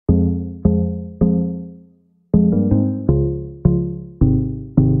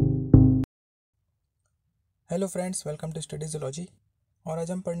Hello friends, welcome to study zoology. और आज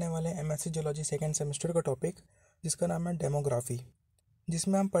हम पढ़ने वाले हैं एमएससी जूलॉजी सेकेंड सेमेस्टर का टॉपिक, जिसका नाम है डेमोग्राफी,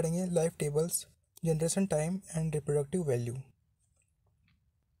 जिसमें हम पढ़ेंगे life tables, generation time and reproductive value.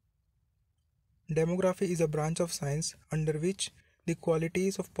 Demography is a branch of science under which the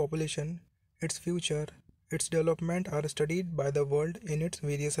qualities of population, its future, its development are studied by the world in its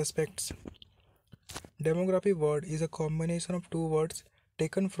various aspects. Demography word is a combination of two words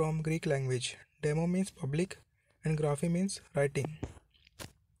taken from Greek language. Demo means public and graphy means writing,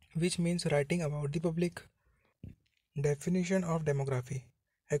 which means writing about the public. Definition of demography.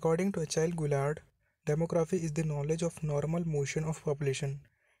 According to H.L. Goulard, demography is the knowledge of normal motion of population,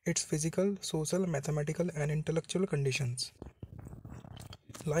 its physical, social, mathematical and intellectual conditions.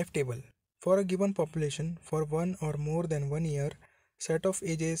 Life table. For a given population for one or more than 1 year, set of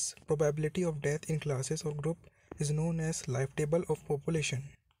ages, probability of death in classes or group is known as life table of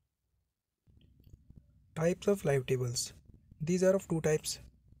population. Types of life tables. These are of two types.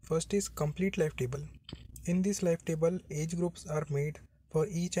 First is complete life table. In this life table, age groups are made for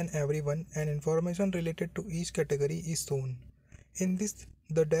each and every one and information related to each category is shown. In this,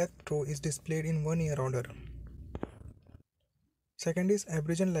 the death row is displayed in 1 year order. Second is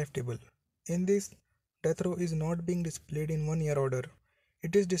aboriginal life table. In this, death row is not being displayed in 1 year order.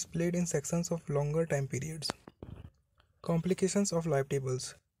 It is displayed in sections of longer time periods. Complications of life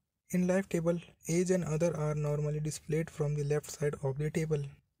tables. In life table, age and other are normally displayed from the left side of the table.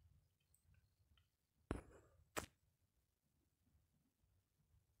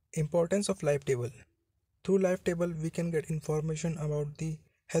 Importance of life table. Through life table, we can get information about the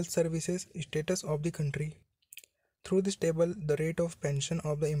health services status of the country. Through this table, the rate of pension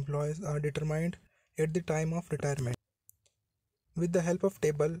of the employees are determined at the time of retirement. With the help of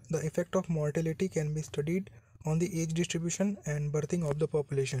table, the effect of mortality can be studied on the age distribution and birthing of the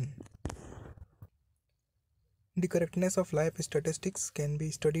population. The correctness of life statistics can be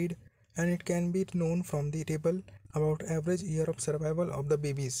studied and it can be known from the table about average year of survival of the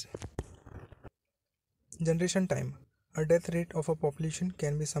babies. Generation time. A death rate of a population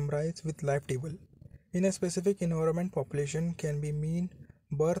can be summarized with life table. In a specific environment, population can be mean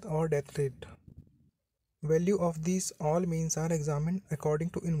birth or death rate. Value of these all means are examined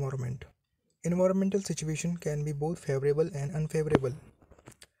according to environment. Environmental situation can be both favorable and unfavorable.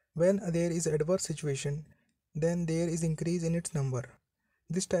 When there is adverse situation, then there is increase in its number.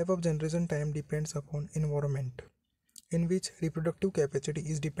 This type of generation time depends upon environment, in which reproductive capacity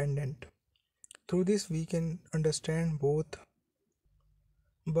is dependent. Through this we can understand both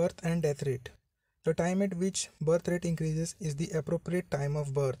birth and death rate. The time at which birth rate increases is the appropriate time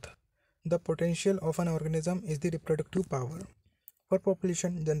of birth. The potential of an organism is the reproductive power. For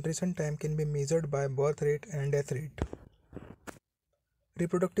population, generation time can be measured by birth rate and death rate.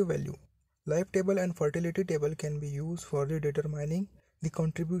 Reproductive value. Life table and fertility table can be used for determining the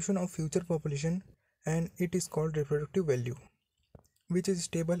contribution of future population, and it is called reproductive value, which is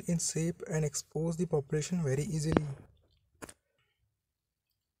stable in shape and expose the population very easily.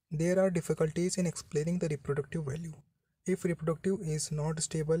 There are difficulties in explaining the reproductive value. If reproductive is not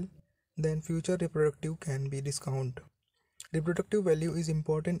stable, then future reproductive can be discounted. Reproductive value is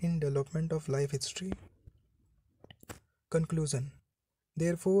important in development of life history. Conclusion.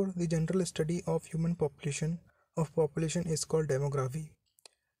 Therefore, the general study of human population is called demography.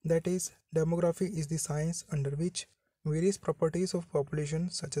 That is, demography is the science under which various properties of population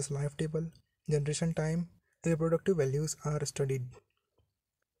such as life table, generation time, reproductive values are studied.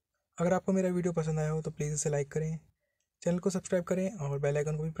 अगर आपको मेरा video पसंद आया हो तो please इसे like करें, channel को सब्सक्राइब करें और बेल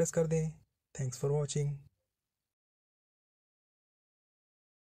आइकन को भी प्रेस कर दें। Thanks for watching.